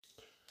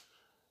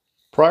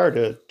Prior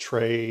to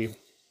Trey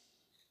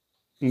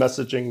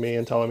messaging me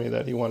and telling me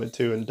that he wanted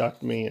to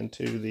induct me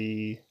into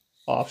the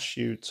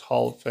Offshoots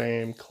Hall of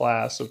Fame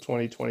class of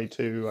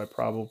 2022, I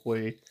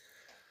probably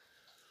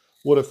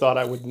would have thought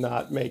I would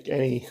not make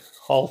any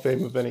Hall of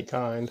Fame of any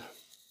kind.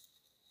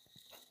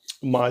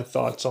 My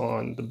thoughts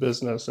on the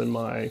business and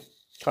my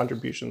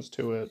contributions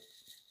to it.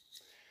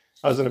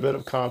 I was in a bit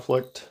of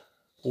conflict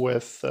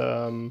with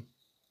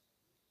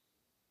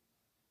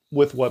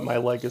what my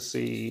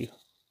legacy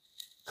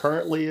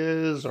currently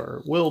is,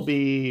 or will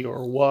be,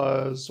 or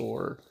was,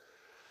 or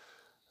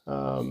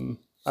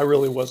I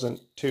really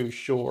wasn't too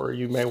sure.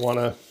 You may want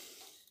to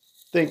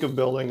think of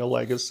building a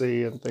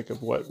legacy and think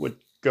of what would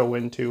go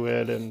into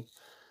it, and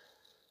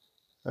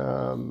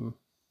um,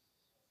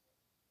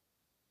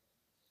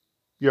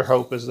 your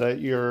hope is that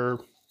you're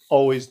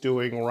always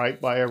doing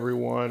right by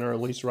everyone, or at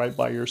least right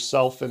by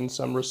yourself in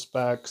some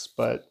respects,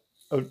 but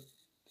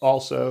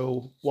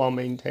also while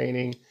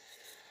maintaining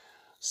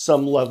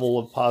some level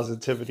of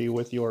positivity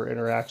with your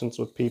interactions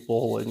with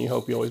people, and you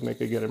hope you always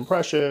make a good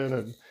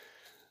impression.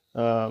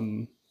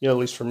 And at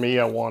least for me,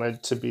 I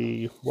wanted to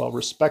be well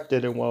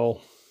respected and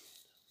well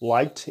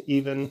liked,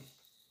 even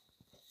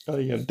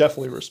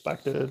definitely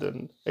respected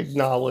and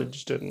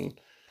acknowledged and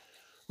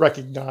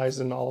recognized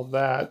and all of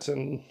that.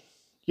 And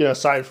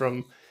aside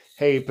from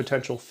hey,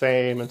 potential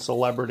fame and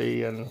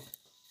celebrity and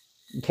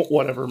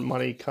whatever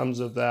money comes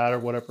of that, or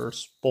whatever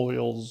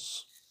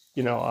spoils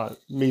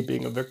me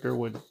being a victor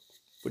would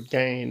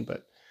gain.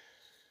 But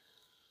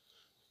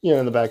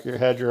in the back of your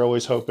head, you're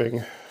always hoping,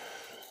 at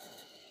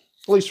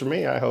least for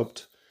me, I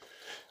hoped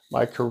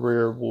my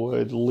career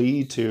would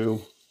lead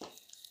to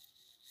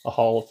a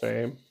Hall of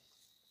Fame.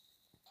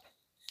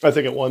 I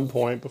think at one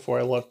point before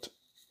I left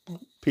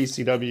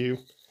PCW,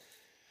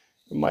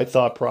 my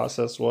thought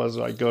process was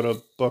I'd go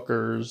to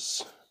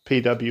Booker's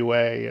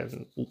PWA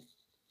and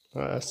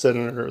sit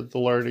under the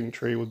learning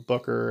tree with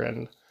Booker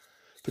and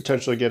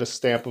potentially get a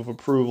stamp of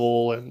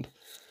approval and,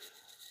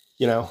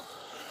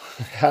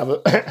 have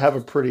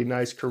a pretty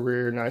nice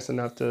career, nice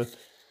enough to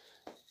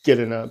get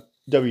in a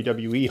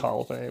WWE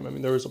Hall of Fame. I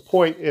mean, there was a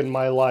point in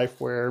my life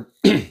where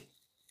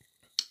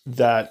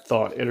that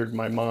thought entered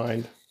my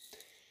mind.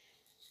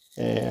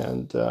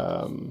 And,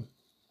 I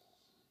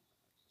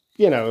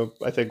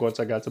think once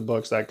I got to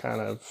books, that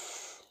kind of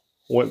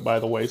went by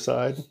the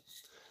wayside. I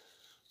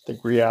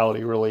think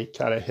reality really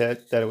kind of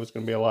hit that it was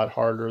going to be a lot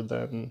harder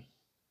than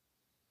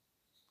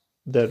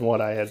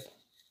what I had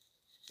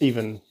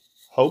even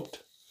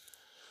hoped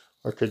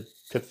or could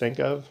think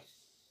of.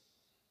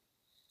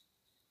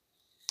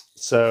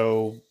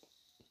 So,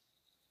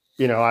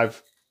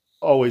 I've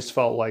always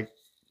felt like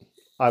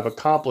I've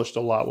accomplished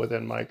a lot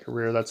within my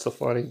career. That's the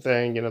funny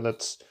thing,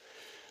 that's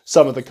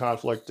some of the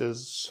conflict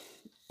is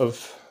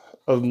of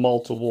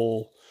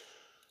multiple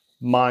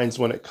minds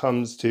when it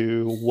comes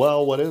to,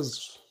 well, what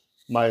is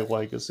my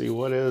legacy?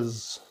 What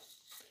is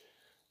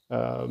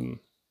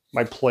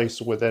my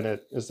place within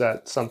it? Is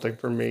that something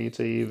for me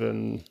to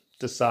even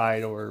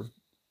decide or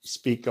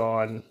speak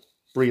on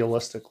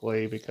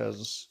realistically?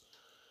 Because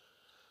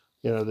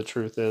the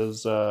truth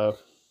is, it's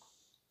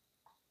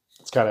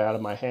kind of out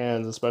of my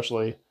hands,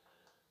 especially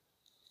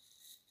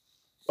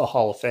a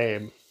Hall of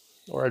Fame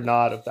or a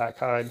nod of that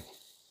kind.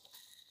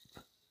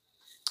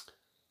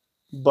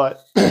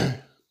 But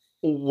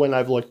when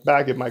I've looked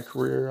back at my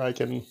career, I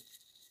can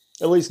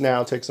at least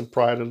now take some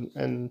pride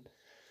in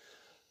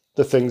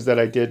the things that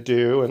I did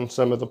do and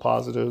some of the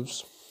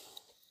positives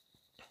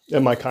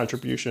and my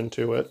contribution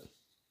to it.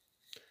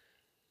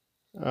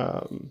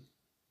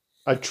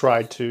 I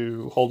try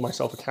to hold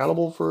myself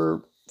accountable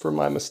for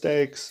my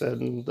mistakes,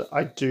 and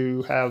I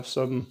do have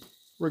some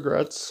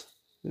regrets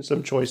and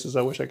some choices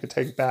I wish I could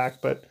take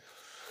back, but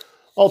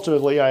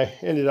ultimately I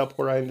ended up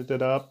where I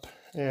ended up.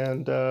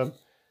 And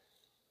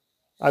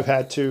I've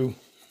had to,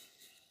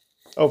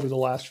 over the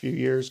last few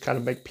years, kind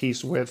of make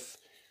peace with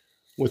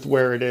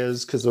where it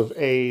is because of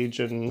age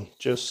and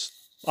just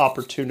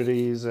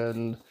opportunities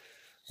and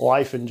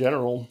life in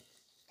general.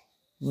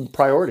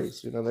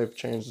 Priorities, they've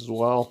changed as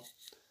well.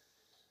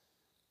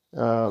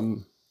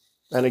 And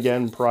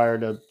again, prior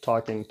to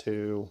talking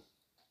to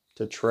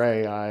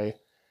Trey, I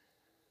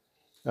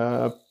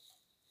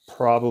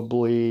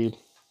probably,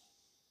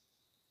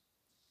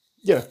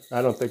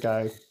 I don't think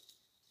I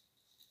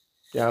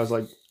was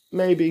like,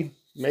 maybe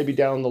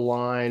down the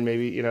line,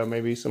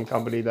 maybe some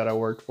company that I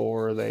worked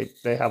for, they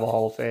have a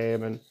Hall of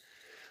Fame, and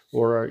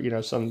or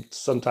some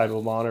type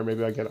of honor,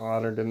 maybe I get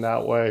honored in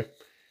that way.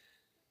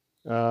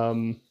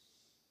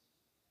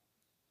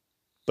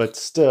 But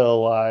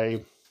still,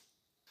 I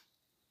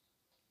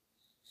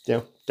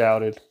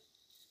doubted,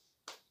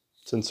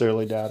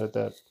 sincerely doubted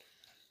that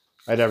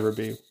I'd ever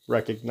be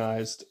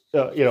recognized,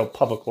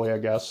 publicly, I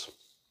guess.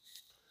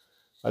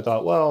 I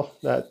thought, well,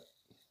 that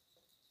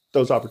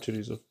those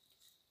opportunities have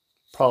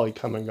probably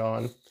come and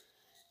gone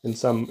in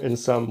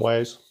some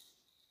ways.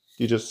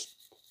 You just,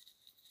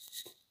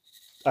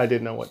 I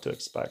didn't know what to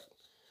expect.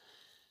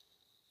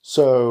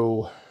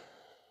 So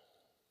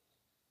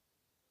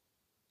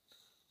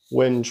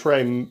when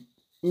Trey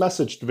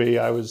messaged me,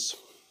 I was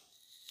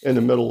in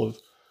the middle of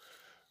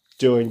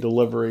doing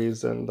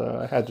deliveries, and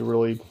I had to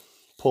really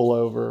pull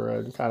over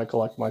and kind of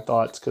collect my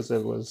thoughts because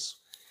it was,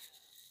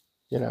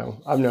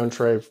 I've known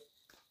Trey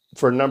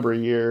for a number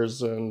of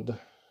years, and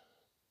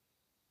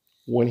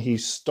when he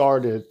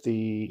started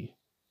the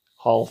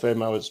Hall of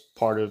Fame, I was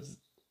part of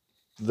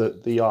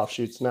the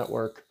Offshoots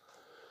Network,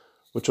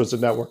 which was a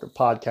network of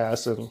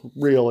podcasts, and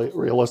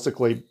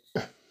realistically,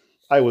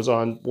 I was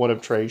on one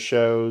of Trey's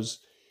shows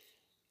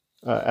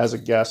as a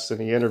guest, and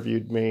he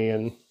interviewed me,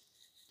 and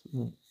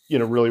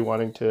really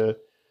wanting to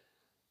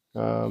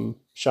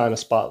shine a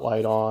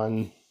spotlight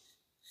on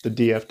the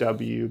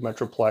DFW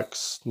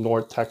Metroplex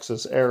North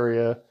Texas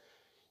area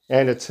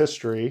and its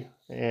history.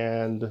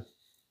 And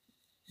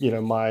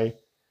my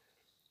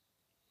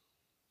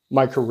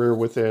career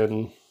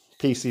within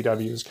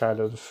PCW has kind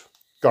of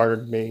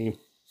garnered me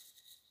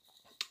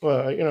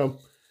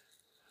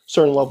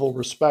certain level of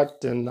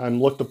respect, and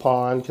I'm looked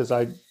upon because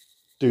I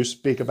do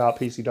speak about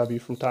PCW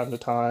from time to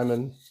time,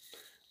 and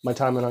my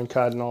time in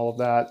Uncut and all of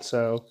that.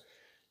 So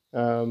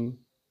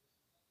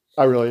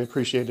I really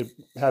appreciated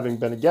having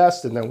been a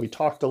guest, and then we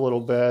talked a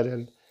little bit,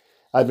 and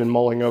I've been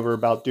mulling over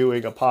about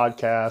doing a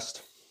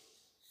podcast.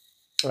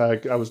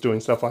 I was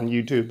doing stuff on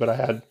YouTube, but I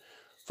had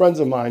friends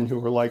of mine who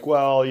were like,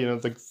 well,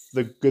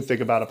 the good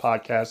thing about a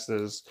podcast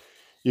is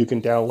you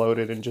can download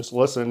it and just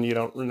listen. You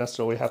don't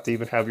necessarily have to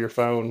even have your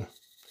phone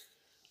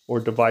or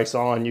device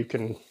on. You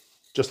can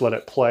just let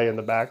it play in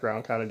the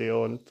background kind of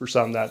deal. And for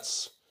some,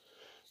 that's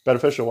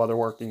beneficial while they're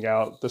working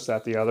out, this,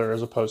 that, the other,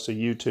 as opposed to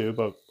YouTube.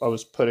 But I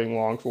was putting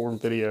long form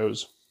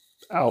videos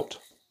out.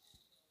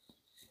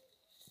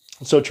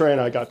 So Trey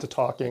and I got to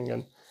talking,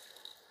 and,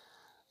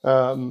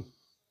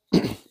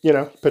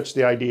 pitched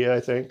the idea,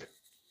 I think.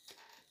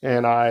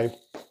 And I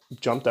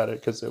jumped at it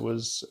because it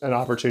was an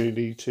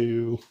opportunity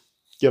to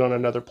get on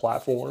another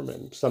platform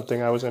and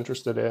something I was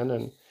interested in.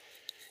 And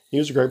he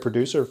was a great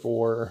producer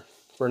for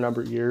a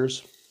number of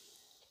years.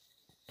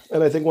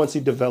 And I think once he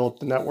developed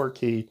the network,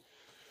 he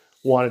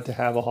wanted to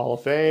have a Hall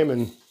of Fame.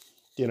 And,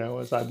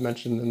 as I've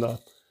mentioned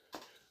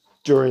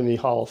during the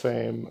Hall of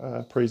Fame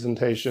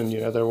presentation,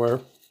 there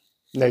were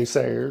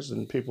naysayers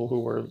and people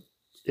who were,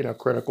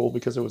 critical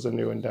because it was a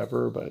new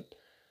endeavor. But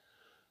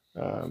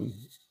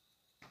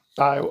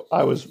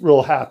I was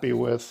real happy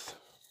with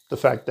the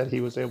fact that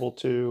he was able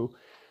to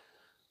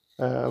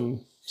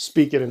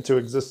speak it into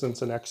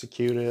existence and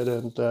execute it,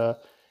 and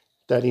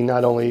that he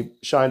not only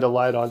shined a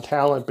light on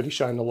talent, but he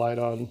shined a light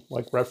on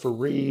like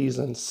referees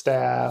and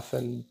staff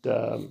and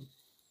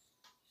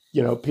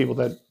people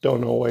that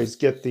don't always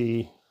get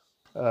the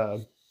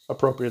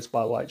appropriate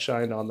spotlight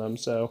shined on them.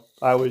 So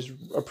I always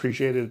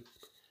appreciated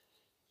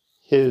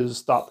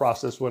his thought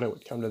process when it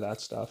would come to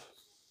that stuff.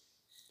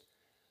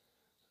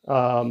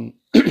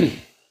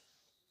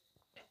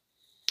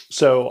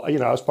 So,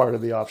 I was part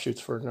of the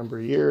Offshoots for a number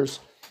of years,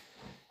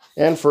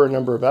 and for a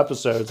number of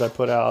episodes, I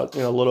put out,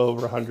 a little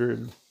over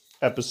 100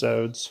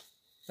 episodes.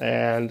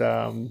 And,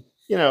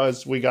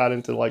 as we got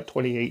into like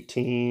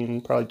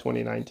 2018, probably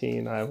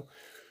 2019, I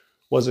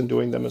wasn't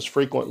doing them as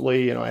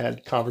frequently. I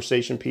had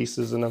conversation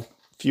pieces and a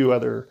few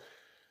other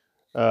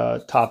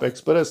topics,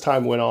 but as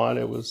time went on,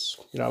 it was,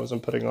 I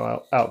wasn't putting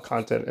out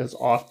content as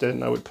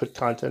often. I would put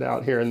content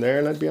out here and there,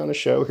 and I'd be on a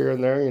show here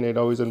and there, and they'd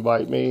always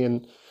invite me,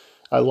 and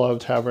I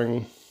loved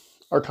having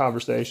our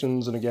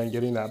conversations and, again,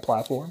 getting that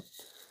platform.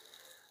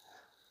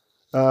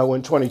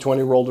 When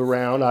 2020 rolled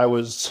around, I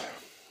was,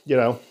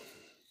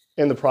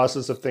 in the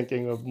process of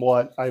thinking of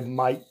what I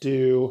might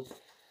do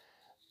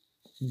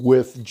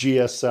with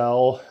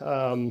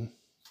GSL,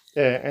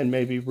 and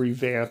maybe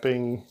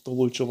revamping the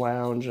Lucha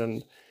Lounge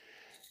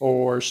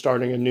or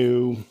starting a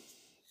new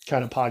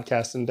kind of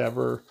podcast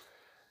endeavor.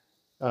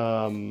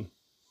 But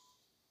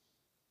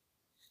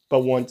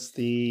once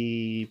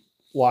the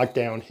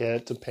lockdown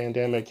hit, the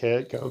pandemic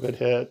hit, COVID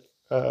hit,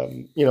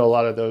 a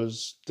lot of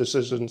those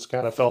decisions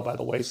kind of fell by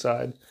the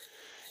wayside.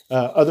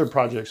 Other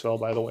projects fell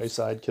by the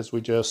wayside because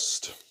we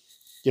just,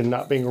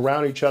 not being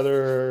around each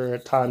other,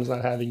 at times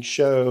not having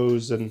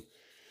shows, and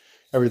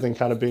everything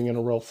kind of being in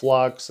a real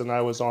flux. And I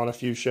was on a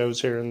few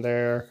shows here and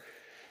there,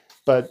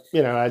 but,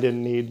 I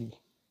didn't need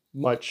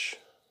much.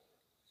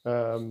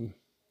 I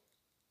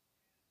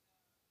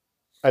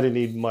didn't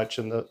need much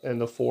in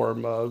the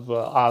form of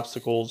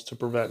obstacles to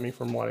prevent me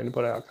from wanting to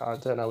put out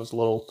content. I was a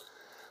little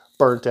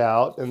burnt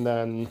out, and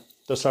then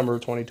the summer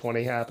of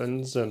 2020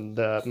 happens, and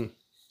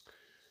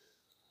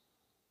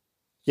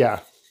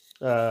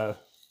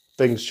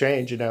things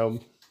change.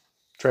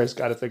 Trey's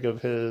got to think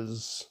of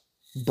his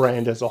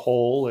brand as a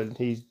whole, and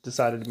he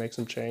decided to make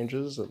some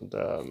changes and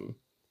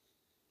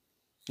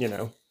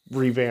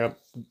revamp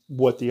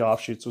what the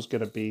Offshoots was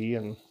going to be,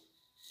 and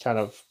kind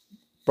of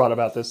brought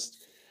about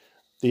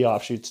the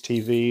Offshoots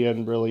TV,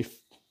 and really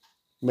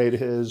made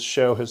his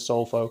show his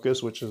sole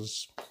focus, which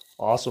is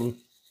awesome.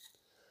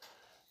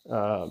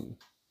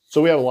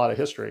 So we have a lot of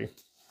history.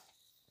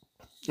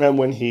 And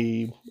when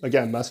he,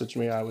 again, messaged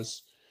me, I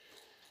was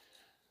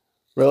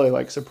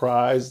really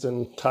surprised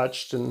and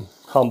touched and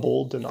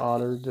humbled and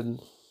honored, and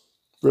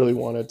really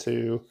wanted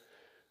to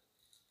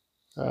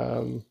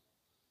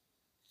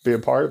be a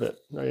part of it.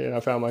 I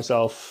found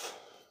myself,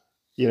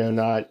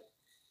 not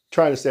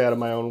trying to stay out of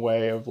my own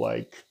way of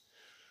like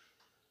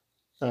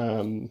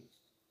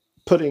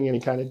putting any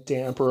kind of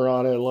damper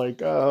on it,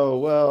 like, oh,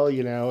 well,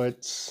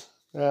 it's,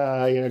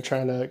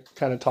 trying to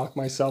kind of talk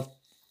myself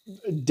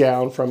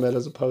down from it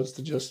as opposed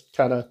to just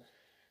kind of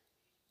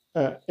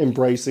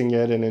embracing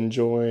it and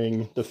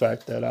enjoying the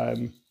fact that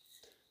I'm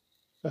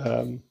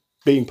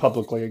being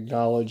publicly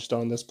acknowledged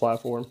on this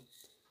platform.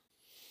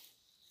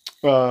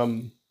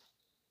 Um,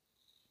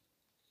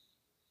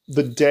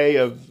 the day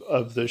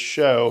of the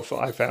show,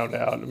 I found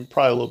out, and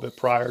probably a little bit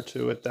prior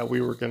to it, that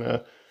we were going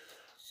to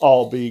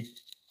all be,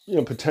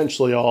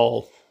 potentially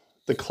all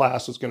the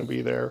class was going to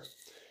be there.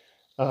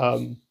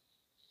 And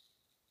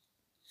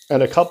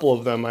a couple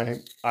of them I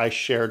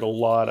had a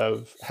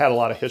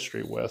lot of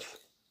history with.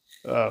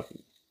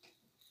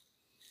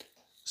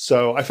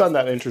 So I found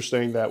that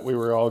interesting that we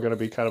were all going to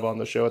be kind of on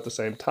the show at the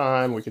same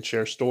time. We could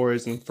share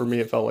stories. And for me,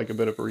 it felt like a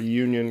bit of a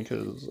reunion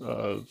because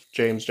of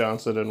James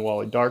Johnson and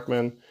Wally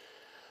Darkman,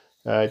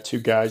 two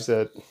guys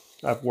that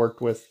I've worked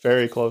with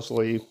very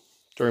closely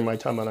during my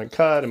time on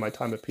Uncut and my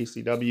time at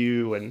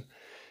PCW. And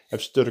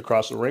I've stood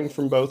across the ring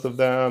from both of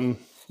them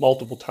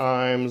multiple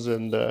times.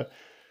 And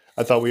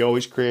I thought we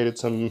always created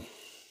some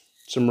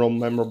real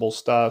memorable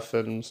stuff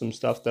and some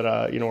stuff that,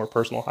 are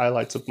personal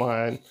highlights of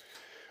mine.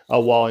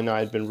 Wally and I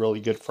had been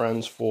really good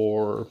friends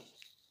for,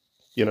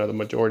 the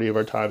majority of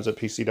our times at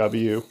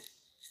PCW.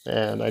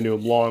 And I knew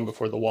him long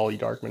before the Wally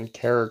Darkman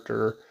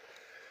character.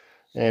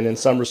 And in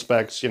some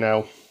respects,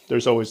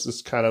 there's always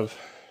this kind of,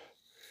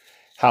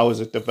 how is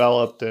it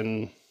developed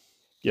and,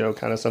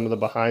 kind of some of the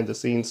behind the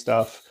scenes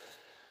stuff.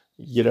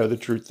 The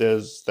truth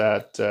is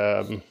that,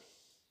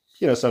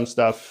 some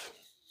stuff,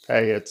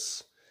 hey,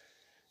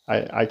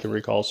 I can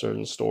recall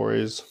certain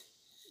stories.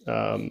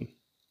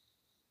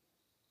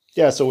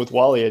 So with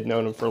Wally, I'd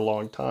known him for a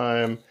long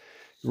time,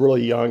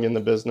 really young in the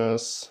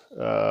business.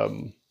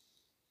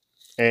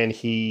 And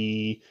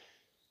he,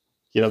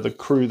 the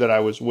crew that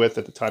I was with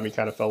at the time he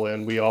kind of fell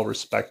in, we all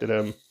respected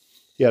him.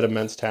 He had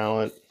immense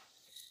talent.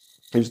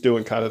 He was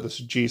doing kind of this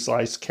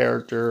G-Slice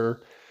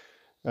character,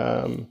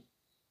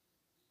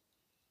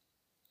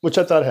 which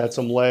I thought had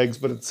some legs,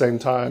 but at the same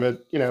time,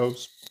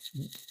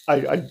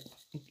 I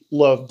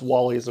loved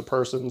Wally as a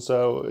person.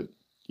 So,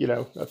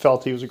 I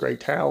felt he was a great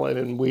talent,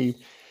 and we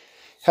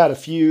had a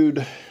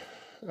feud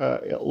a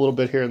little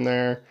bit here and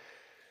there.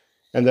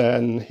 And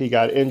then he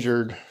got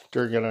injured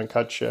during an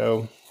Uncut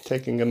show,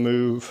 taking a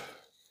move.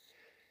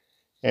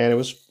 And it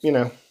was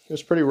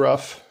pretty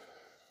rough,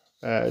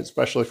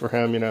 especially for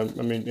him.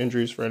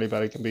 Injuries for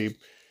anybody can be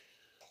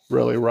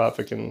really rough.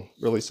 It can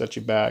really set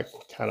you back,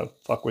 kind of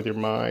fuck with your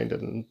mind.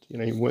 And,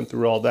 he went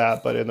through all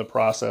that. But in the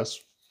process,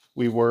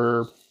 we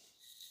were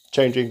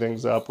changing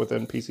things up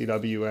within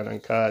PCW and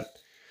Uncut,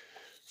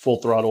 Full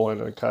Throttle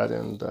and Uncut,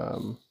 and,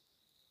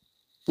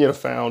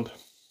 found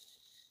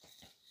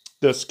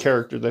this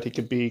character that he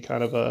could be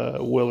kind of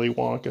a Willy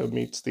Wonka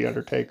meets The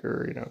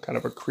Undertaker, kind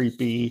of a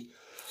creepy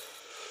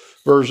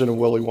version of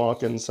Willy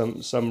Wonka in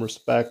some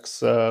respects,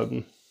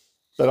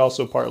 but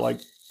also part like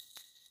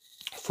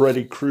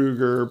Freddy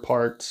Krueger,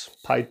 part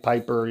Pied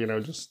Piper,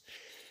 just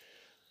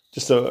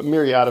a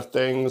myriad of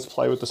things,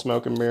 play with the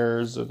smoke and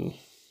mirrors. And,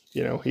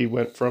 he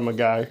went from a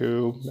guy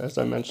who, as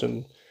I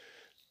mentioned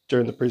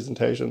during the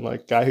presentation,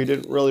 like guy who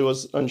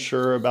was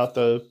unsure about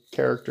the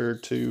character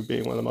to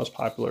being one of the most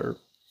popular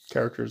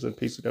characters in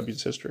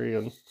PCW's history.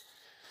 And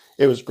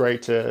it was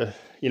great to,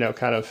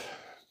 kind of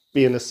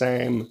be in the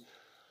same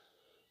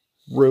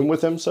room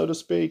with him, so to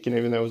speak. And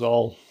even though it was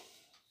all,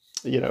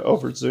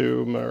 over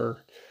Zoom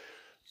or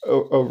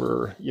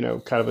over,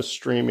 kind of a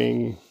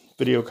streaming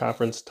video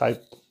conference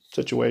type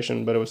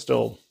situation, but it was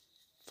still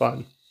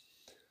fun.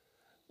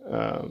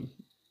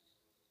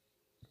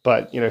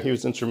 But, he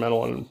was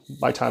instrumental in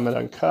my time at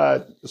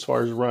Uncut as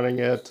far as running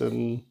it,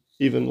 and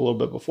even a little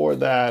bit before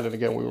that. And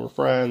again, we were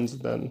friends.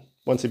 And then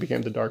once he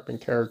became the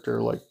Darkman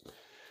character, like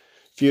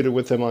feuded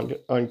with him on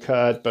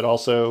Uncut, but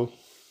also,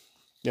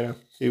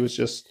 he was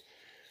just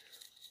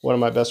one of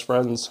my best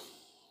friends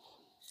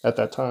at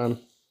that time.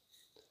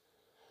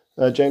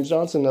 James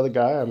Johnson, another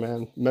guy I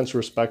have immense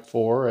respect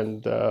for,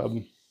 and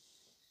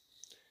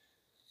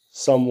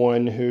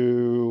someone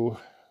who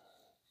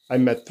I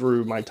met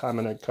through my time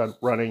in Uncut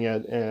running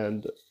it.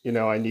 And,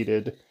 I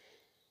needed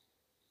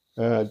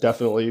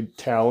definitely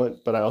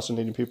talent, but I also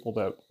needed people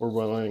that were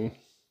willing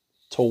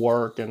to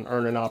work and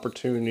earn an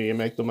opportunity and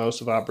make the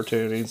most of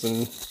opportunities.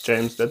 And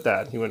James did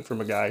that. He went from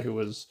a guy who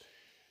was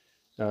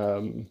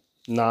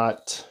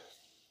not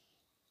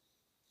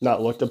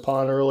looked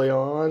upon early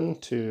on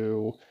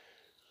to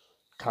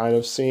kind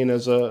of seen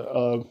as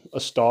a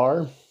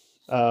star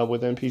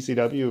within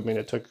PCW.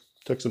 It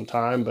took some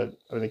time, but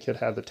the kid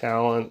had the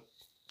talent,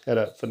 had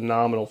a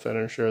phenomenal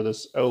finisher,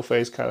 this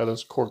O-face, kind of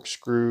this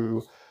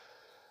corkscrew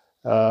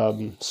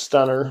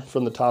stunner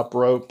from the top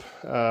rope.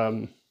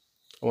 I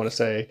want to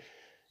say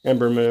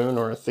Ember Moon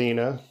or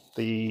Athena,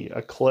 the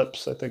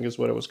Eclipse, I think is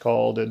what it was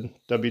called in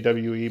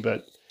WWE,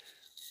 but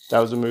that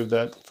was a move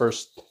that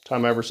first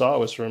time I ever saw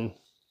was from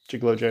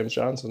Gigolo James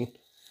Johnson.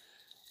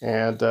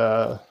 And,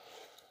 that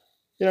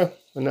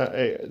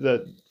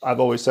I've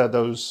always said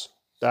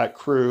that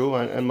crew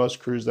and most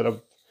crews that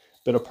I've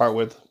been a part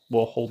with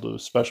will hold a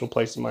special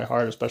place in my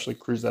heart, especially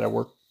crews that I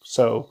work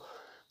so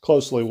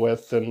closely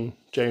with, and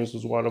James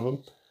was one of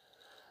them.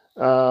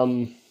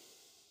 Um,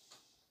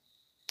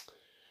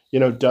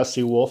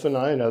 Dusty Wolf and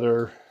I,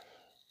 another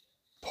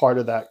part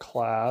of that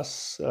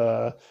class.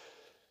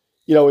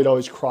 We'd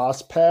always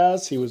cross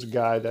paths. He was a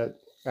guy that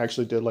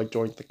actually did like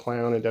Doink the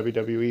Clown in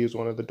WWE. He was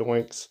one of the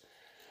Doinks.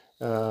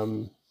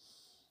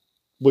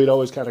 We'd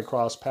always kind of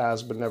cross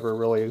paths, but never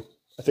really.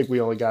 I think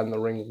we only got in the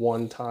ring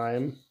one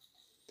time,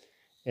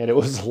 and it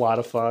was a lot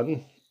of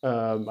fun.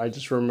 I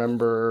just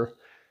remember,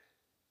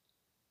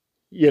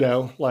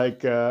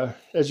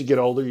 as you get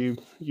older, you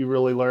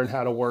really learn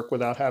how to work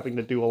without having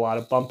to do a lot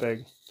of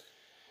bumping,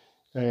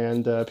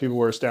 and people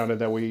were astounded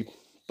that we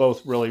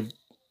both really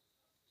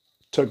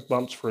took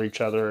bumps for each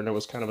other, and it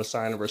was kind of a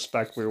sign of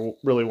respect. We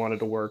really wanted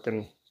to work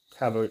and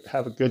have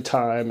a good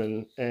time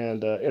and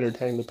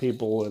entertain the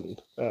people,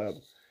 and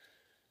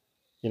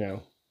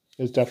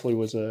it definitely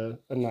was a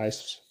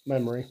nice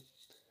memory.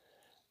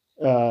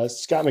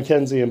 Scott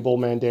McKenzie and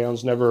Bullman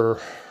Downs our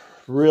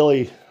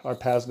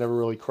paths never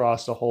really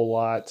crossed a whole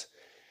lot.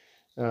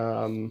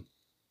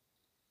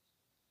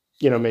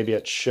 Maybe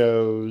at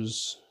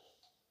shows,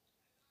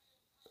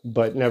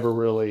 but never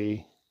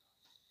really,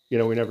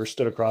 we never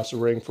stood across the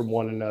ring from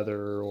one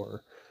another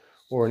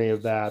or any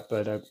of that.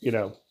 But,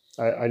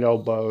 I know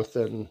both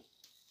and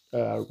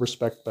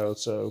respect both.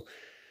 So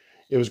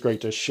it was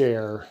great to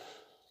share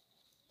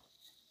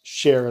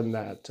in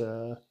that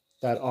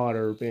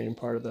honor of being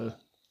part of the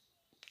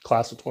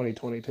class of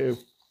 2022.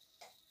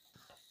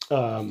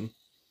 And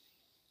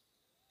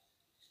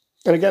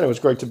again, it was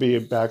great to be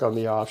back on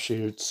the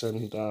offshoots,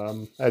 and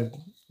I'd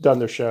done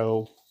the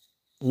show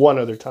one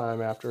other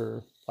time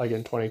after, like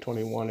in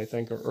 2021, I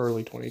think, or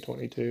early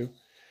 2022,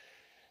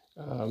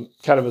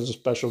 kind of as a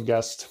special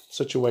guest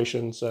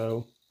situation.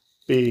 So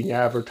being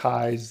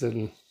advertised,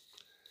 and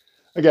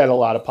again, a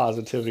lot of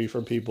positivity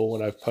from people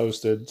when I've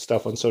posted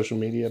stuff on social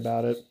media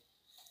about it.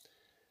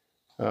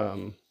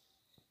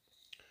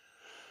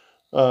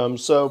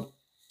 So,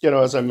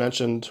 as I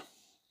mentioned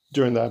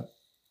during that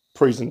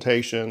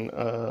presentation,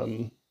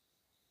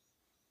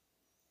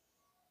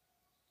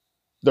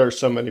 there's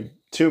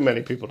too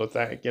many people to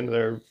thank.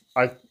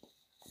 I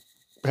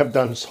have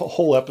done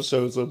whole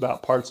episodes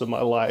about parts of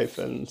my life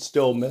and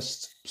still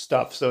missed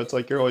stuff. So it's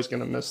like, you're always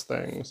going to miss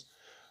things.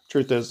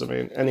 Truth is, I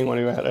mean, anyone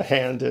who had a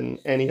hand in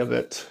any of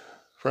it,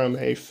 from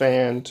a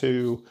fan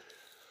to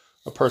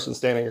a person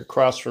standing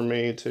across from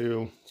me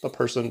to the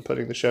person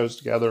putting the shows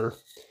together,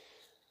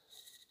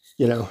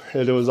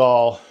 it was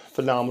all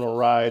phenomenal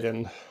ride.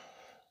 And,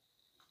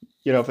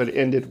 if it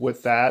ended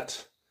with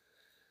that,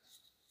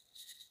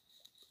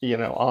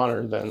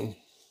 honor, then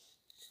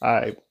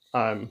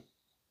I'm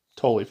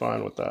totally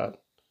fine with that.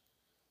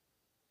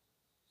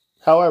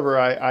 However,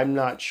 I'm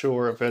not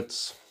sure if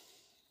it's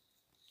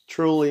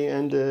truly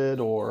ended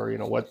or,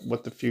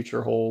 what the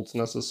future holds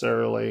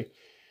necessarily.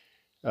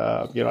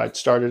 I'd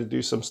started to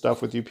do some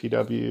stuff with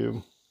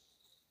UPW,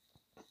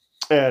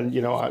 and,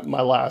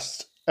 my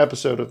last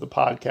episode of the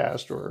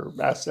podcast, or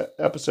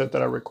episode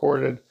that I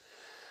recorded,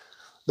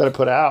 that I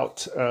put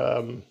out,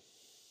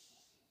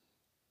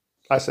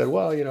 I said,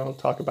 well,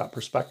 talk about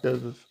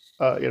perspective,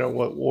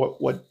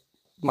 what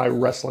my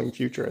wrestling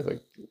future, I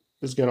think,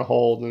 is going to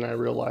hold. And I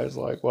realized,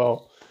 like,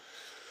 well,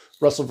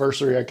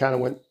 Wrestleversary, I kind of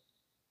went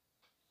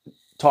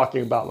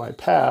talking about my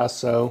past.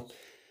 So,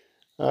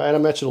 and I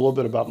mentioned a little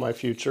bit about my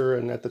future.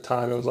 And at the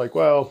time I was like,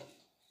 well,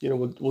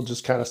 we'll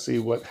just kind of see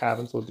what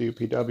happens with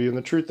UPW. And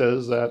the truth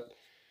is that,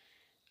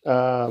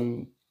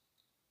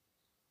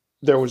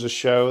 there was a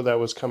show that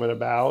was coming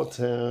about,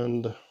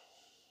 and,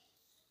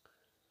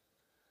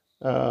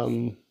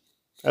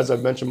 as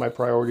I've mentioned, my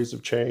priorities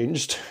have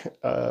changed,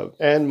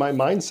 and my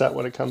mindset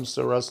when it comes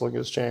to wrestling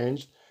has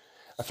changed.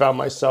 I found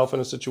myself in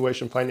a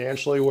situation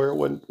financially where it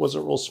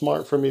wasn't real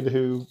smart for me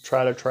to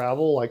try to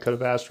travel. I could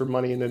have asked for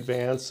money in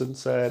advance and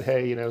said,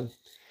 hey,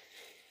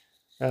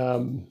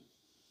 that'll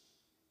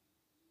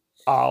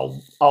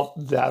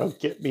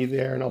get me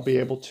there and I'll be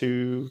able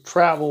to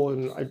travel.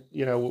 And I,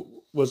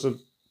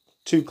 wasn't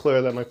too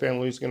clear that my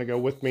family was going to go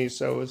with me.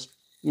 So it was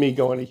me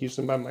going to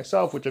Houston by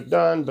myself, which I've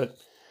done, but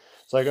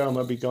it's like, I'm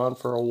going to be gone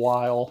for a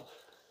while.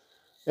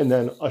 And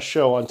then a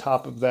show on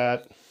top of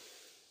that.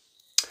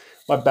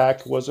 My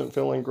back wasn't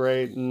feeling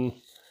great. And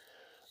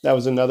that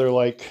was another,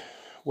 like,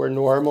 where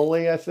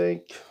normally I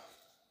think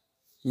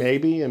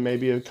maybe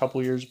a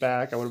couple years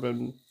back, I would have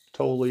been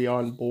totally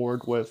on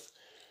board with,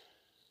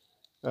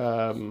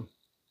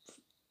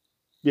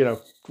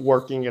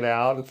 working it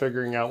out and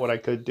figuring out what I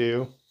could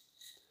do.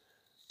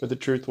 But the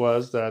truth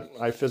was that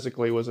I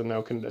physically was in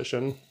no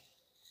condition.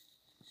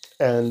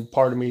 And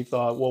part of me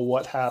thought, well,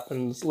 what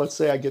happens? Let's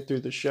say I get through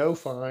the show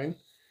fine.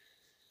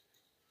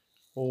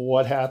 Well,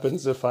 what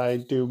happens if I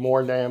do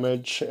more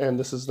damage? And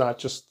this is not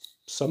just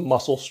some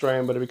muscle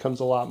strain, but it becomes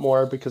a lot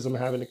more because I'm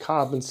having to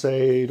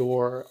compensate,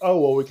 or, oh,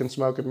 well, we can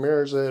smoke and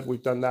mirrors it.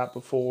 We've done that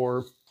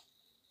before.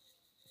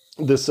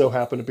 This so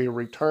happened to be a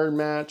return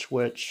match,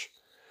 which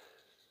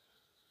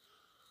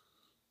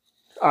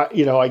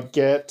I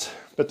get,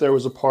 but there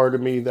was a part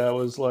of me that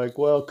was like,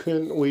 well,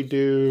 couldn't we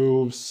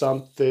do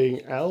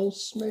something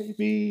else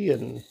maybe,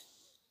 and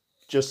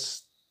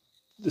just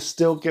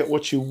still get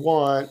what you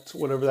want,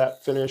 whatever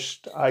that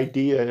finished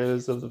idea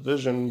is of the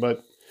vision,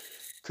 but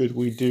could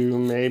we do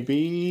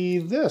maybe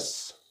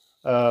this?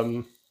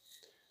 Um,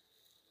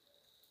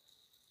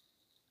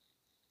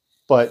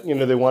 but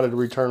they wanted a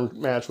return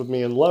match with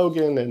me and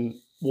Logan, and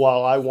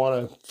while I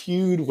want to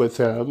feud with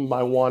him,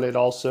 I wanted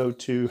also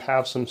to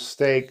have some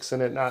stakes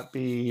and it not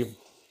be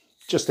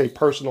just a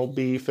personal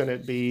beef and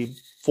it be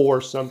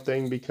for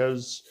something,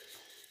 because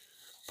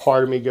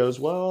part of me goes,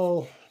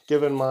 well,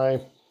 given my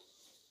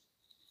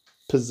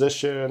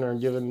position or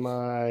given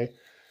my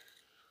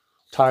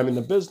time in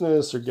the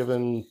business or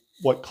given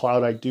what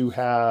clout I do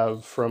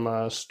have from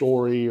a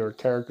story or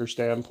character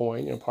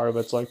standpoint, part of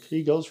it's like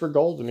he goes for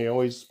gold and he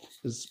always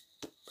is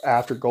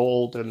after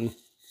gold. And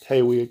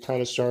hey, we had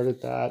kind of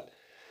started that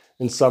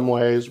in some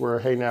ways where,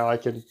 hey, now I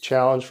can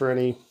challenge for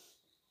any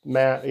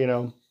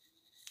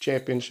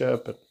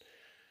championship.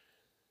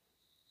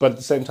 But at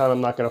the same time,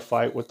 I'm not going to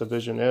fight what the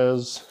vision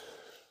is.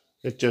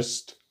 It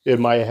just,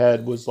 in my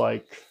head, was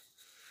like,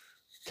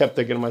 kept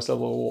thinking to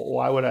myself, well,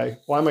 why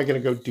am I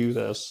going to go do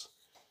this?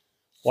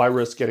 Why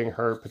risk getting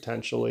hurt,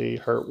 potentially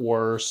hurt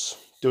worse,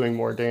 doing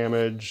more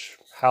damage?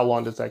 How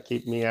long does that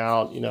keep me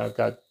out? I've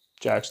got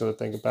Jackson to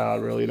think about.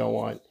 I really don't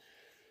want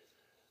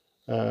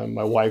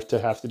my wife to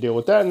have to deal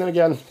with that. And then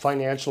again,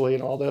 financially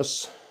and all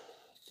this.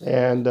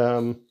 And,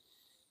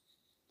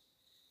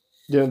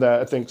 that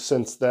I think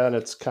since then,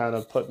 it's kind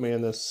of put me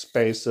in this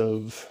space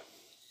of,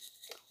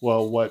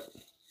 well, what,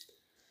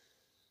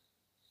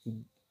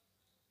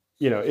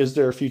 is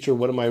there a future?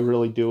 What am I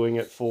really doing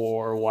it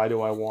for? Why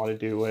do I want to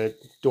do it?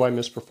 Do I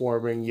miss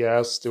performing?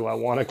 Yes. Do I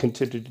want to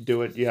continue to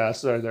do it?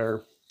 Yes.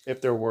 If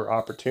there were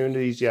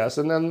opportunities? Yes.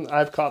 And then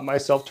I've caught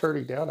myself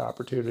turning down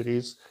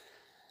opportunities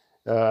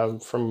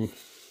from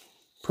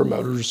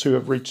promoters who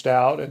have reached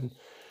out, and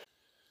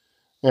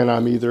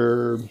I'm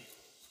either,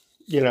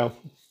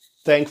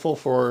 thankful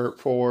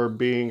for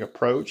being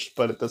approached,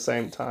 but at the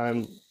same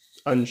time,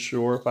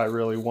 unsure if I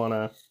really want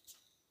to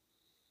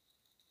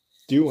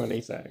do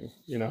anything.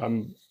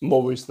 I'm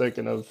always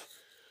thinking of,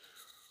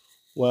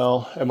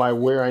 well, am I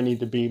where I need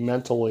to be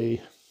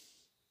mentally?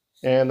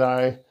 And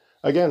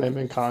again, I'm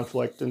in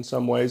conflict in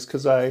some ways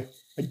because I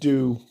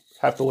do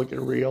have to look at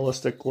it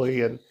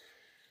realistically and,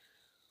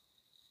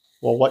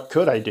 well, what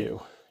could I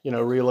do?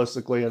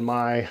 Realistically at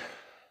my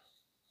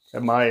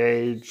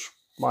age,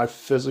 my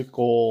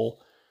physical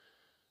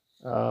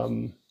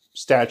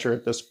stature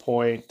at this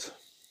point,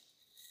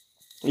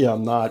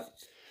 I'm not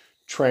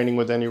training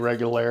with any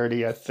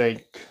regularity. I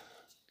think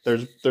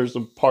there's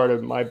a part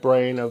of my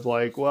brain of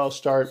like, well,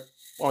 start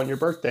on your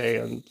birthday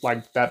and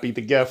like that be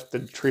the gift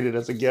and treat it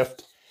as a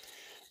gift.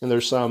 And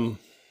there's some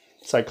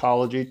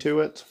psychology to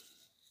it.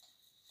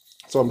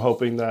 So I'm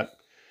hoping that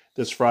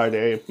this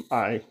Friday,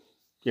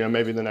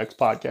 maybe the next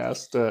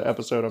podcast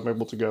episode, I'm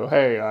able to go,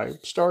 hey, I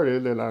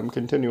started and I'm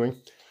continuing.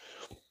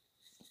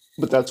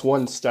 But that's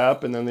one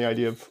step. And then the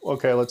idea of,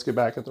 okay, let's get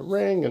back in the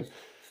ring and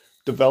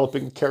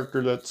developing a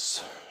character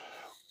that's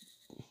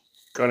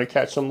going to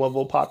catch some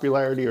level of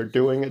popularity, or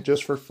doing it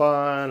just for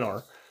fun,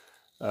 or,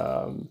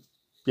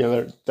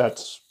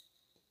 that's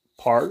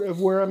part of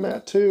where I'm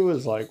at too,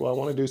 is like, well, I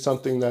want to do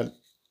something that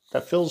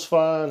feels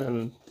fun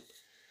and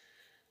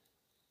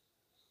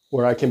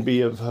where I can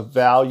be of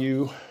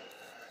value.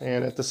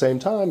 And at the same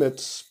time,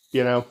 it's,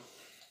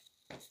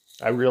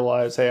 I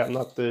realize, hey, I'm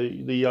not the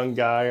young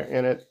guy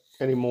in it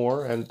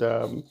anymore. And,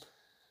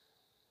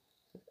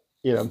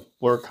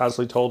 we're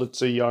constantly told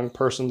it's a young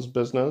person's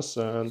business.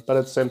 But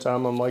at the same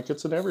time, I'm like,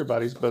 it's in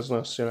everybody's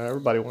business.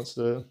 Everybody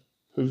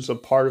who's a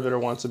part of it or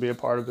wants to be a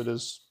part of it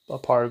is a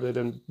part of it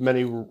in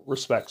many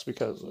respects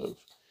because of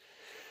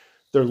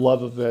their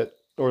love of it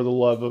or the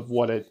love of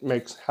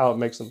how it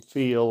makes them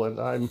feel. And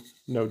I'm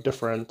no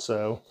different.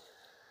 So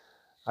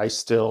I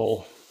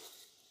still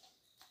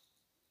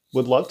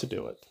would love to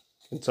do it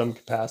in some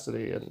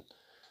capacity. And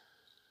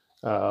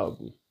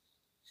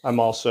I'm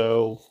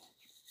also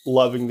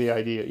loving the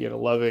idea,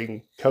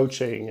 loving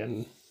coaching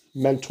and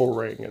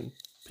mentoring, and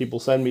people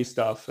send me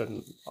stuff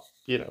and,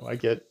 I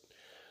get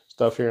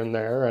stuff here and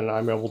there and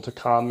I'm able to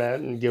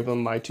comment and give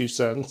them my 2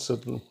 cents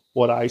and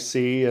what I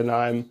see. And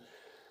I'm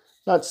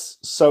not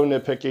so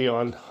nitpicky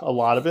on a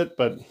lot of it,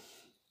 but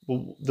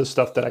the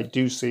stuff that I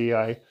do see,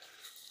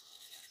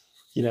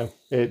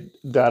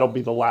 that'll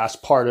be the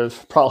last part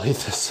of probably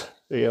this,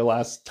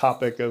 last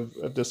topic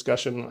of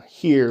discussion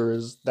here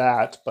is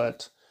that.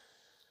 But,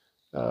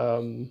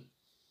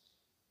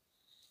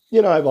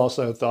 I've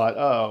also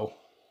thought,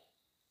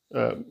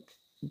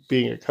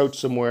 being a coach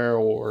somewhere,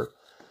 or,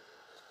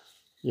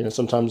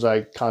 sometimes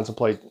I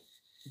contemplate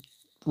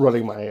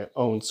running my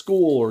own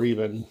school, or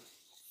even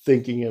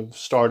thinking of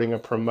starting a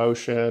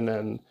promotion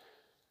and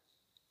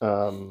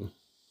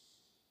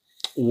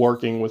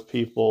working with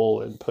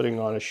people and putting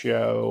on a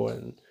show.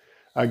 And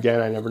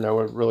Again, I never know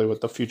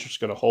what the future's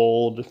going to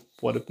hold.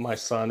 What if my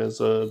son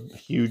is a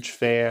huge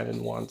fan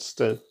and wants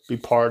to be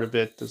part of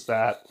it? Does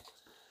that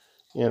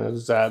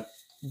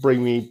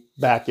bring me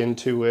back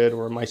into it,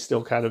 or am I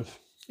still kind of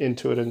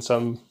into it in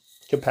some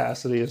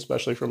capacity,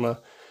 especially from a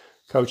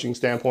coaching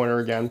standpoint, or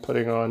again,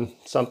 putting on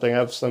something? I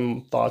have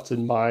some thoughts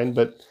in mind,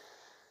 but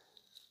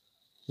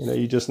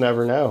you just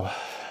never know.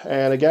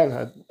 And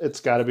again, it's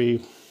got to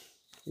be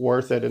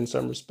worth it in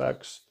some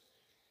respects.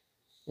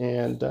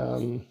 And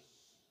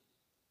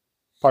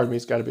part of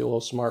me's got to be a little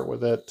smart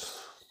with it.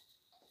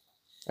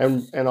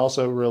 And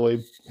also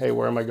really, hey,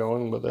 where am I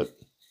going with it?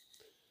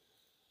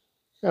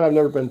 And I've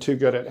never been too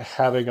good at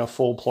having a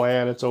full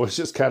plan. It's always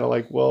just kind of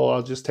like, well,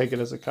 I'll just take it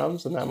as it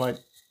comes, and that might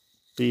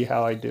be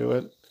how I do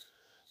it.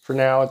 For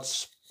now,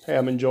 it's, hey,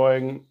 I'm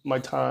enjoying my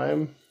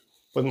time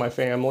with my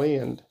family,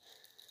 and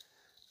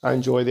I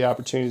enjoy the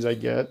opportunities I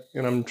get,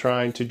 and I'm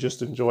trying to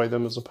just enjoy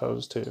them as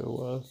opposed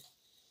to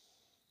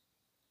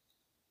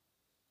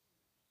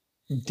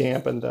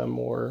dampen them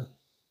or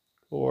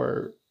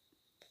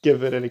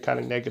give it any kind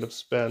of negative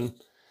spin.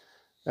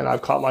 And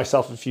I've caught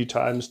myself a few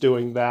times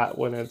doing that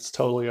when it's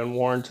totally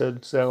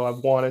unwarranted. So I've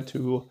wanted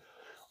to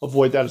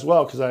avoid that as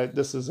well, because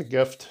this is a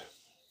gift.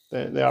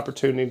 The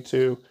opportunity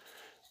to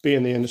be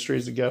in the industry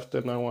is a gift,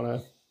 and I want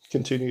to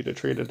continue to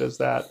treat it as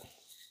that.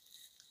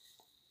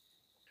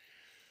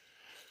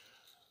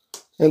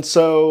 And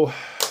so,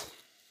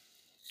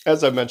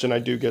 as I mentioned, I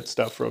do get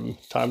stuff from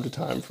time to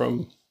time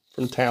from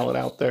talent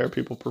out there,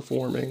 people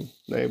performing.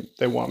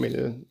 They want me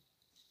to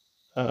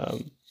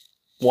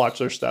watch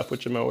their stuff,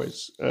 which I'm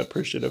always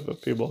appreciative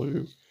of people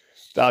who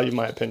value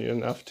my opinion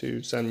enough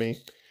to send me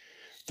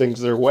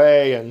things their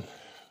way and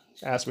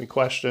ask me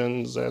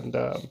questions and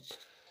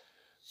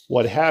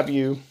what have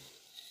you.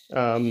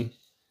 A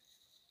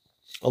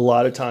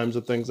lot of times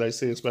the things I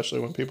see,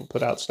 especially when people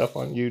put out stuff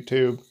on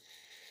YouTube,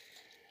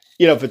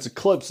 if it's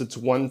clips, it's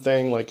one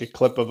thing, like a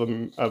clip of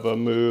a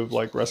move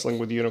like Wrestling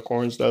with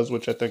Unicorns does,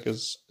 which I think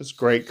is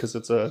great because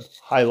it's a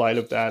highlight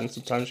of that, and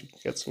sometimes you can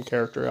get some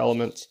character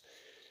elements.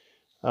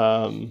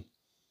 And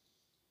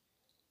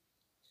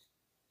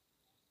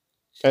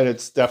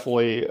it's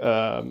definitely,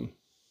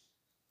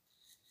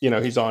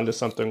 he's onto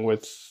something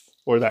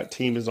or that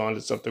team is onto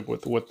something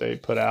with what they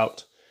put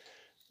out,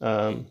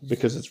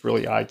 because it's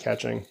really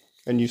eye-catching.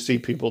 And you see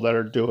people that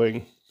are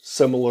doing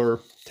similar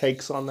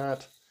takes on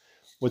that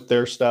with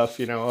their stuff,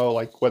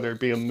 like whether it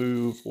be a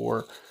move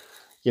or,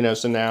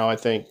 so now I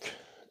think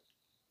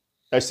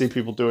I see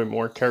people doing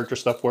more character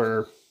stuff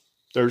where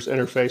there's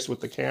interface with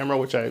the camera,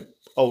 which I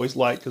always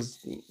like, because,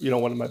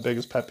 one of my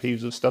biggest pet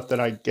peeves of stuff that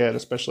I get,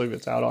 especially if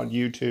it's out on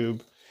YouTube,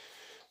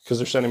 because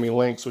they're sending me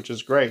links, which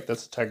is great.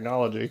 That's the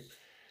technology.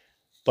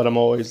 But I'm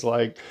always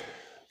like,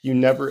 you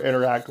never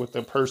interact with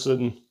the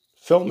person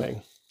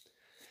filming.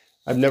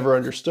 I've never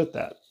understood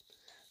that.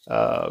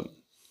 But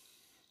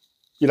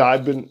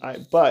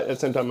at the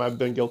same time, I've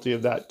been guilty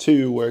of that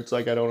too, where it's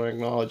like I don't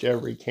acknowledge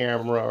every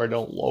camera, or I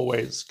don't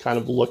always kind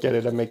of look at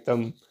it and make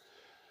them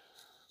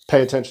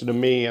pay attention to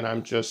me, and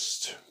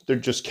they're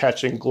just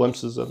catching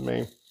glimpses of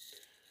me.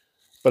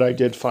 But I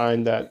did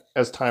find that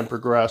as time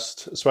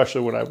progressed,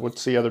 especially when I would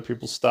see other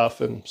people's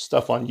stuff and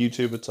stuff on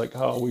YouTube, it's like,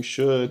 oh, we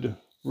should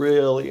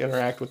really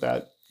interact with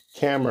that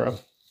camera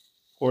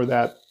or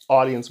that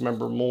audience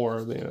member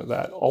more,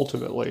 that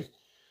ultimately.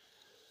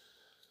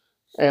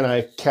 And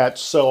I catch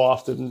so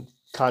often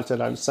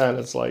content I'm sent,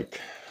 it's like,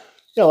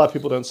 a lot of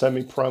people don't send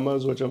me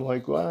promos, which I'm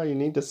like, well, you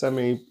need to send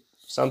me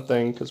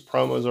something, because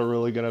promos are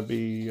really going to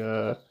be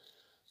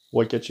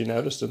what gets you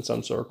noticed in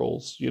some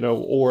circles,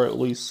 or at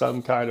least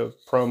some kind of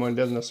promo. It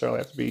doesn't necessarily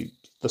have to be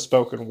the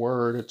spoken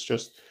word. It's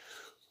just,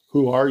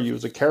 who are you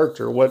as a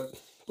character? What's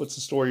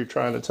the story you're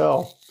trying to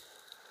tell?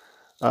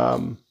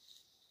 And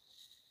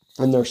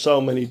there's so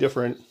many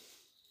different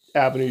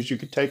avenues you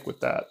could take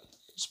with that,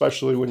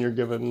 especially when you're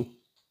given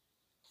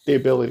the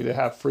ability to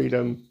have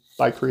freedom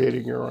by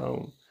creating your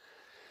own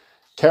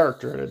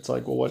character. And it's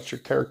like, well, what's your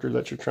character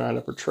that you're trying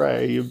to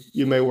portray?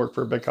 You may work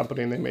for a big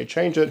company and they may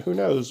change it, who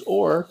knows?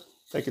 Or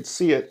they could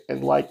see it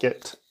and like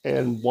it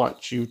and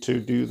want you to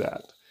do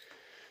that.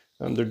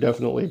 There are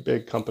definitely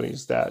big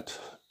companies that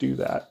do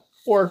that.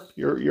 Or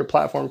your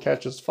platform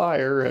catches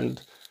fire,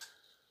 and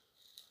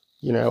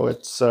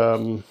it's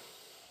then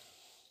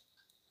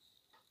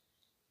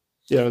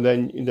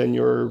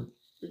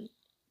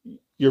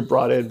you're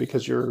brought in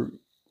because you're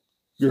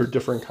a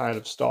different kind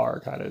of star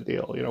kind of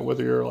deal.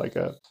 Whether you're like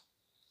a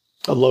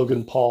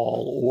Logan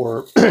Paul,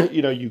 or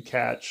you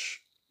catch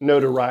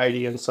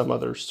notoriety in some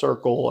other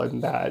circle,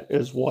 and that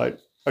is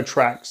what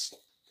attracts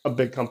a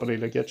big company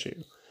to get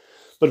you.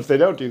 But if they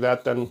don't do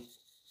that, then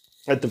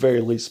at the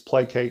very least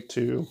placate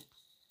to,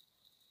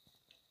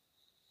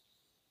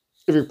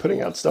 if you're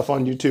putting out stuff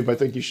on YouTube, I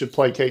think you should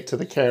placate to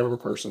the camera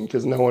person,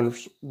 because no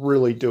one's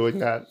really doing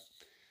that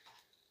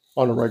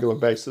on a regular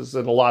basis.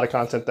 And a lot of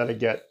content that I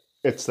get,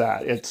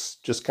 it's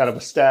just kind of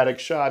a static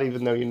shot,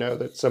 even though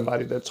that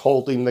somebody that's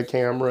holding the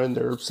camera and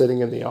they're sitting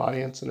in the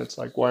audience, and it's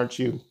like, why aren't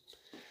you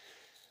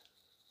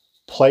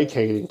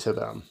placating to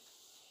them?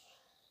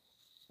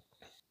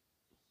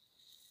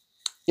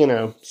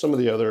 some of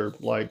the other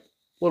like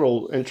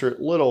little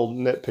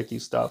nitpicky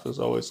stuff is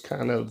always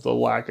kind of the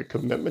lack of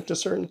commitment to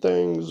certain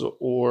things,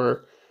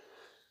 or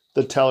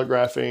the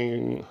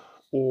telegraphing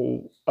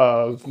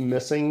of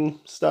missing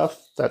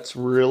stuff that's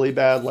really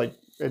bad. Like,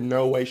 in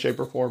no way, shape,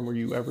 or form were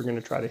you ever going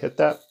to try to hit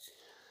that.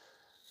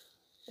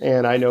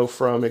 And I know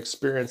from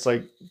experience,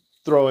 like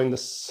throwing the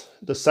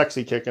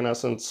sexy kick, in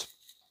essence,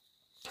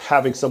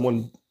 having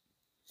someone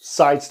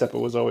sidestep it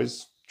was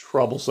always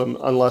troublesome,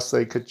 unless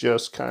they could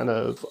just kind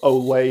of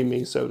olay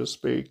me, so to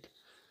speak.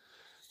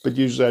 But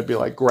usually I'd be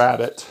like, grab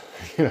it,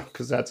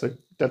 because that's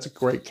a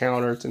great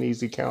counter. It's an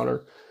easy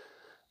counter.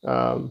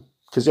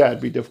 Because yeah,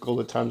 it'd be difficult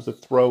at times to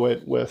throw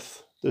it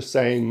with the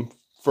same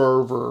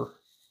fervor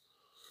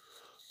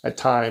at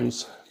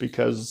times,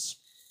 because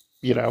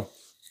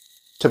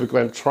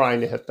typically I'm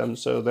trying to hit them,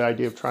 so the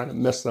idea of trying to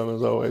miss them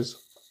is always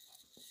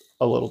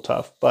a little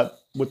tough. But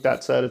with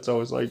that said, it's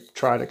always like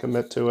trying to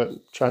commit to it,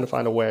 trying to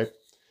find a way.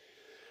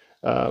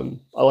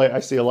 I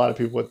see a lot of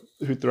people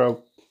who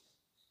throw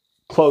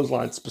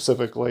clotheslines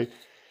specifically,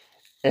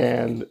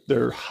 and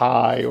they're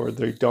high, or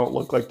they don't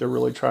look like they're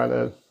really trying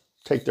to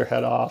take their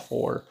head off,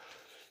 or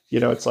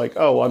it's like,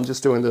 oh, I'm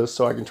just doing this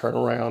so I can turn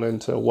around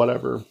into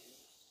whatever.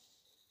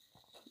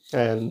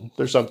 And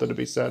there's something to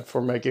be said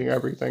for making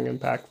everything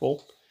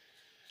impactful,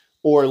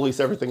 or at least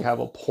everything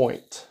have a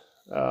point.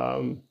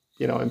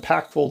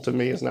 Impactful to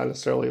me is not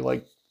necessarily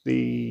like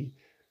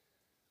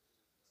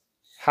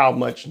how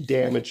much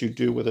damage you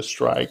do with a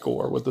strike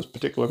or with this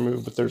particular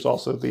move, but there's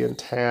also the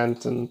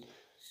intent and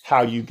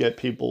how you get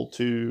people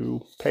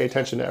to pay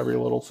attention to every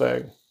little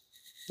thing.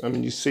 I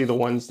mean, you see the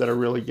ones that are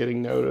really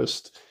getting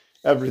noticed.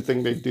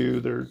 Everything they do,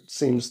 there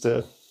seems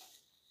to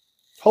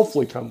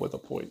hopefully come with a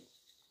point.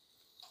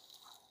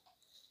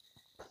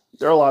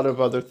 There are a lot of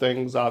other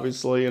things,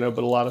 obviously, but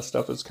a lot of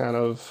stuff is kind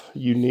of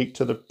unique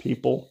to the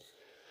people.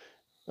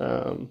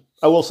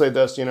 I will say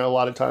this, a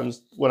lot of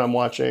times when I'm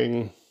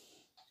watching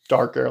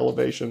Dark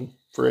Elevation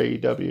for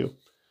AEW,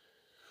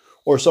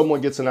 or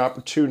someone gets an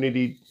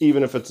opportunity,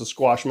 even if it's a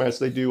squash match,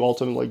 they do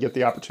ultimately get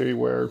the opportunity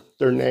where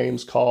their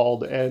name's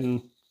called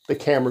and the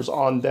camera's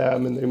on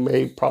them, and they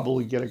may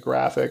probably get a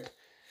graphic,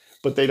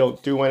 but they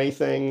don't do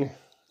anything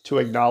to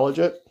acknowledge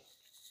it.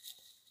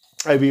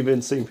 I've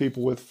even seen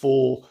people with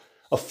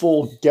a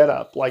full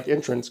getup, like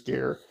entrance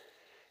gear,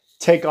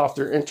 take off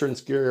their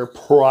entrance gear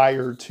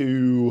prior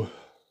to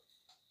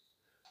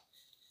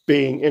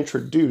being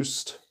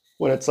introduced,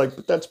 when it's like,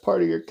 but that's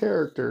part of your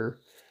character.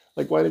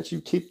 Like, why didn't you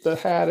keep the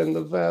hat and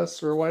the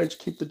vest, or why didn't you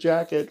keep the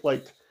jacket?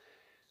 Like,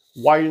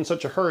 why are you in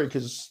such a hurry?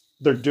 Because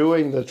they're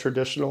doing the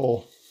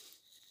traditional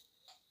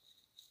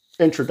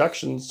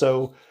introduction,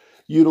 so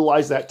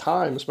utilize that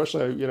time,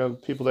 especially,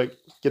 people that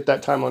get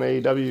that time on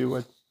AEW.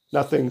 And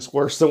nothing's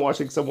worse than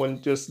watching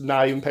someone just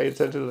not even pay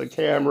attention to the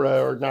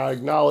camera, or not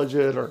acknowledge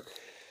it, or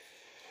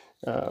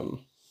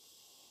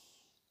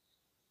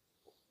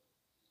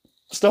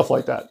stuff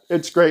like that.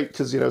 It's great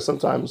because,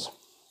 sometimes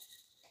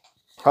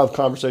I have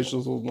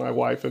conversations with my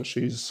wife, and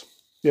she's,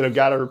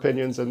 got her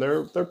opinions, and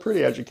they're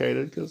pretty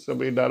educated, because,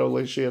 not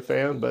only is she a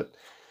fan, but,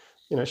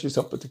 she's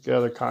helping put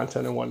together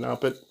content and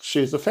whatnot, but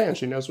she's a fan.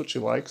 She knows what she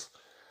likes.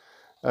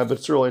 But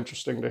it's really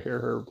interesting to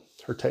hear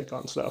her take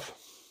on stuff.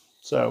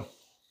 So,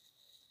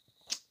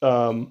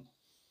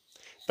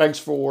 thanks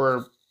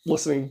for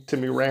listening to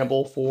me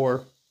ramble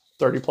for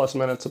 30 plus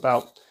minutes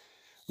about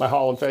my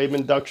Hall of Fame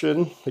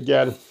induction.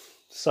 Again,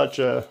 such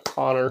a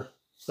honor,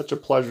 such a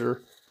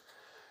pleasure.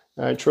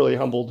 I'm truly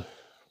humbled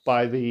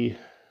by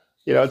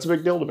it's a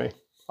big deal to me.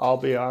 I'll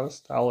be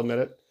honest. I'll admit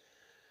it.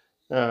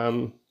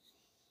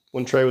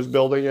 When Trey was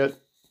building it,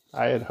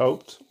 I had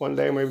hoped one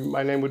day maybe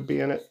my name would be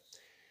in it,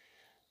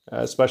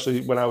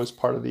 especially when I was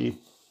part of the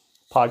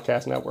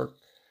podcast network.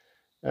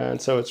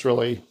 And so it's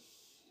really,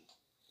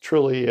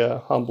 truly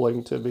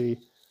humbling to be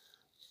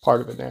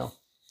part of it now,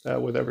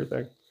 with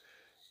everything.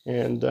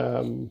 And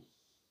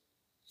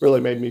really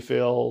made me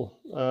feel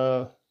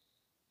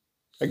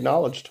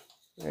acknowledged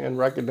and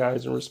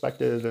recognized and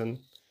respected, and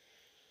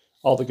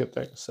all the good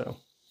things. So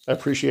I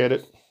appreciate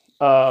it.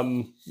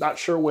 Not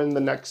sure when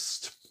the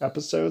next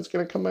episode's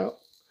going to come out.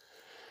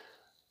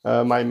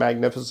 My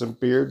magnificent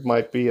beard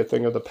might be a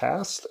thing of the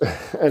past.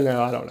 And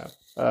no, I don't know.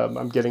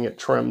 I'm getting it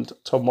trimmed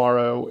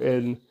tomorrow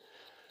in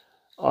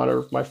honor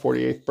of my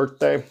 48th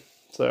birthday.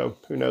 So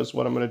who knows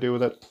what I'm going to do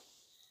with it.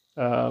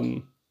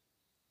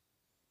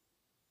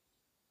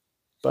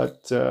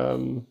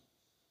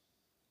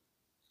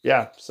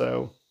 Yeah,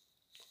 so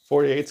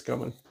 48's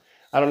coming.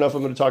 I don't know if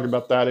I'm going to talk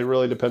about that. It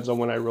really depends on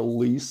when I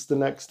release the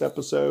next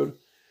episode.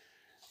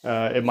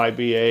 It might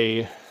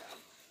be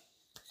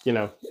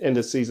end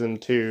of season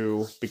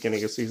 2,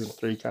 beginning of season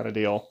 3 kind of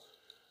deal,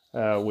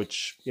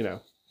 which,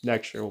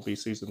 next year will be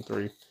season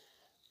 3.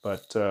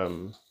 But,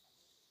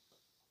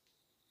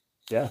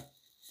 yeah,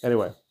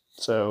 anyway,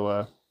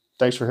 so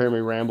thanks for hearing me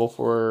ramble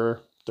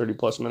for 30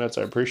 plus minutes.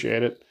 I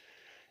appreciate it.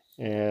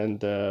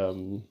 And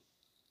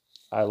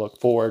I look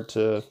forward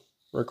to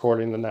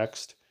recording the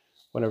next,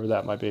 whenever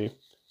that might be.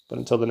 But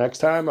until the next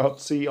time, I hope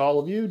to see all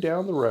of you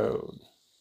down the road.